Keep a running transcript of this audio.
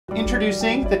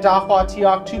Introducing the Dahua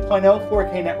TiOC 2.0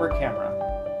 4K network camera.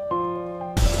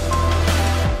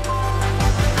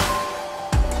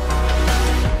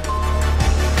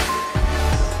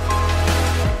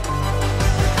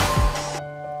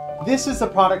 This is the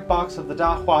product box of the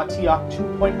Dahua TiOC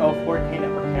 2.0 4K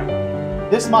network camera.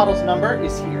 This model's number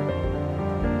is here.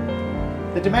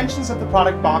 The dimensions of the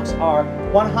product box are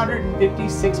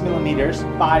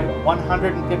 156mm by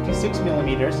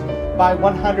 156mm by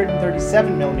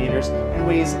 137mm and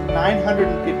weighs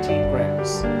 915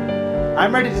 grams.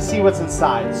 I'm ready to see what's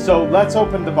inside, so let's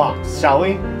open the box, shall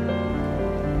we?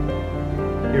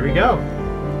 Here we go.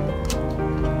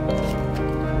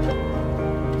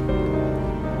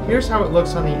 Here's how it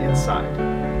looks on the inside.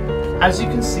 As you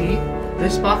can see,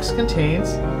 this box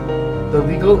contains the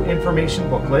legal information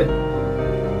booklet,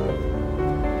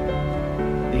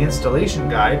 the installation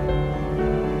guide,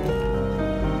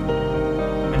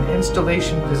 an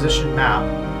installation position map,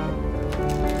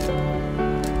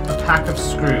 a pack of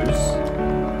screws.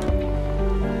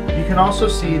 You can also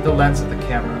see the lens of the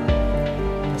camera.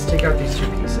 Let's take out these two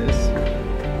pieces.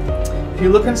 If you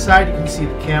look inside, you can see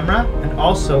the camera and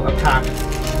also a pack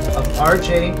of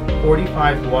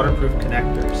RJ45 waterproof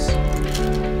connectors.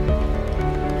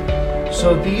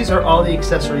 So these are all the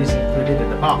accessories included in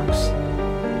the box.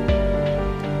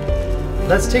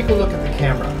 Let's take a look at the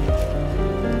camera.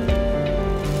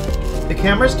 The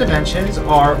camera's dimensions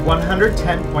are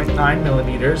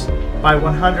 110.9mm by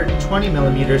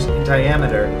 120mm in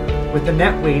diameter with a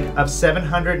net weight of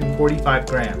 745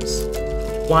 grams.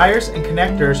 Wires and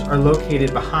connectors are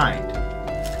located behind.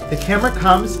 The camera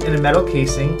comes in a metal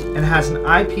casing and has an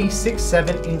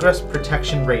IP67 ingress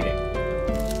protection rating.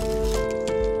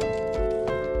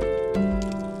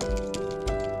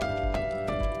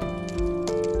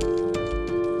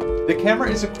 The camera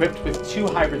is equipped with two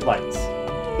hybrid lights.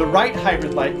 The right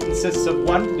hybrid light consists of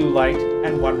one blue light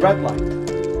and one red light.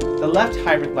 The left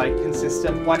hybrid light consists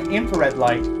of one infrared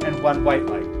light and one white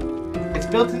light. Its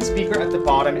built-in speaker at the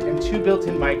bottom and two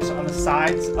built-in mics on the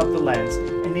sides of the lens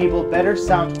enable better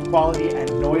sound quality and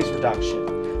noise reduction.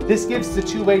 This gives the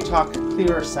two-way talk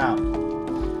clearer sound.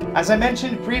 As I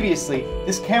mentioned previously,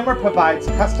 this camera provides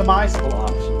customizable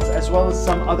options as well as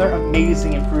some other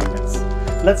amazing improvements.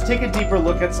 Let's take a deeper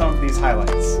look at some of these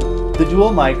highlights. The dual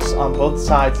mics on both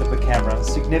sides of the camera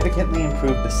significantly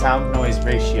improve the sound-noise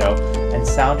ratio and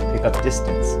sound pickup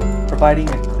distance, providing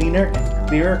a cleaner and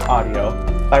clearer audio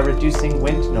by reducing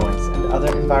wind noise and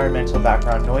other environmental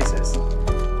background noises.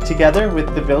 Together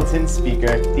with the built-in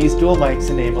speaker, these dual mics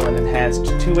enable an enhanced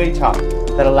two-way talk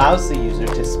that allows the user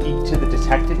to speak to the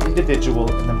detected individual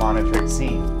in the monitored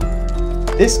scene.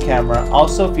 This camera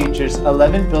also features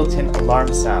 11 built-in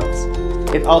alarm sounds.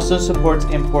 It also supports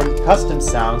imported custom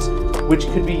sounds, which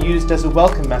could be used as a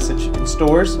welcome message in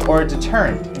stores or a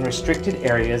deterrent in restricted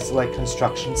areas like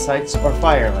construction sites or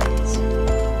fire lanes.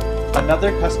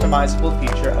 Another customizable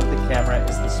feature of the camera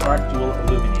is the Smart Dual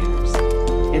Illuminators.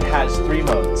 It has three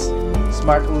modes: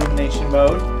 Smart Illumination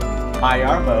Mode,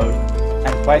 IR Mode,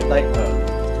 and White Light Mode,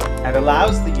 and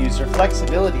allows the user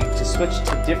flexibility to switch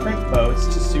to different modes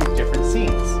to suit different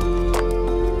scenes.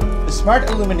 The Smart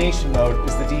Illumination Mode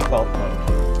is the default mode.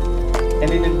 In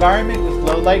an environment with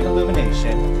low light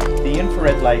illumination, the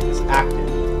infrared light is active.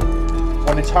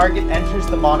 When a target enters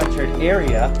the monitored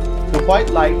area, the white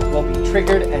light will be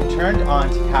triggered and turned on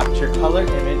to capture color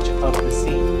image of the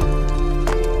scene.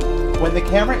 When the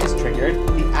camera is triggered,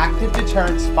 the active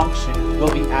deterrence function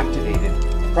will be activated,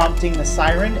 prompting the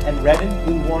siren and red and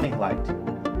blue warning light.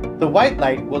 The white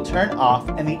light will turn off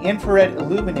and the infrared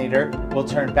illuminator will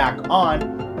turn back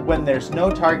on when there's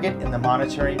no target in the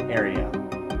monitoring area.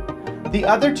 The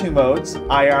other two modes,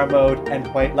 IR mode and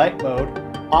white light mode,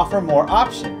 offer more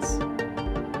options.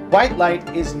 White light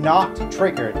is not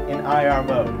triggered in IR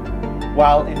mode,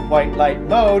 while in white light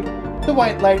mode, the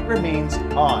white light remains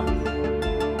on.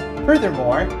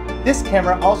 Furthermore, this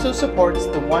camera also supports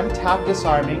the one-tap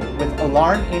disarming with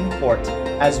alarm in port,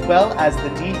 as well as the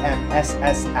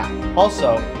DMSS app.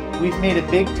 Also, we've made a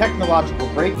big technological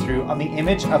breakthrough on the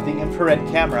image of the infrared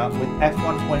camera with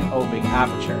f1.0 big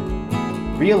aperture,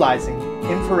 realizing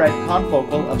infrared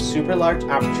confocal of super large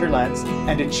aperture lens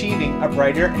and achieving a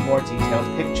brighter and more detailed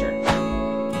picture.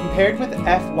 Compared with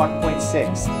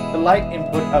f1.6, the light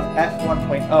input of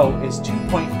f1.0 is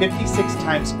 2.56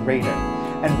 times greater,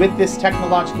 and with this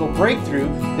technological breakthrough,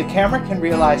 the camera can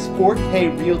realize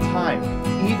 4K real time,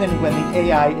 even when the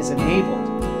AI is enabled,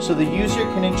 so the user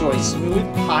can enjoy smooth,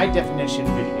 high-definition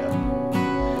video.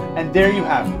 And there you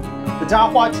have it. The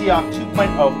Dahua TiOC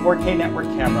 2.0 4K network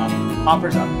camera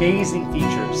offers amazing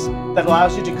features that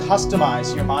allows you to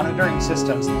customize your monitoring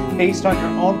systems based on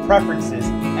your own preferences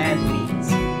and needs.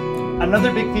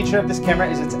 Another big feature of this camera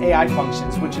is its AI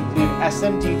functions, which include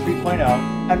SMD 3.0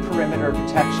 and perimeter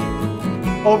protection.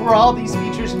 Overall, these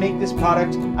features make this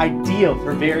product ideal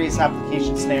for various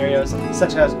application scenarios,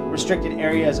 such as restricted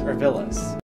areas or villas.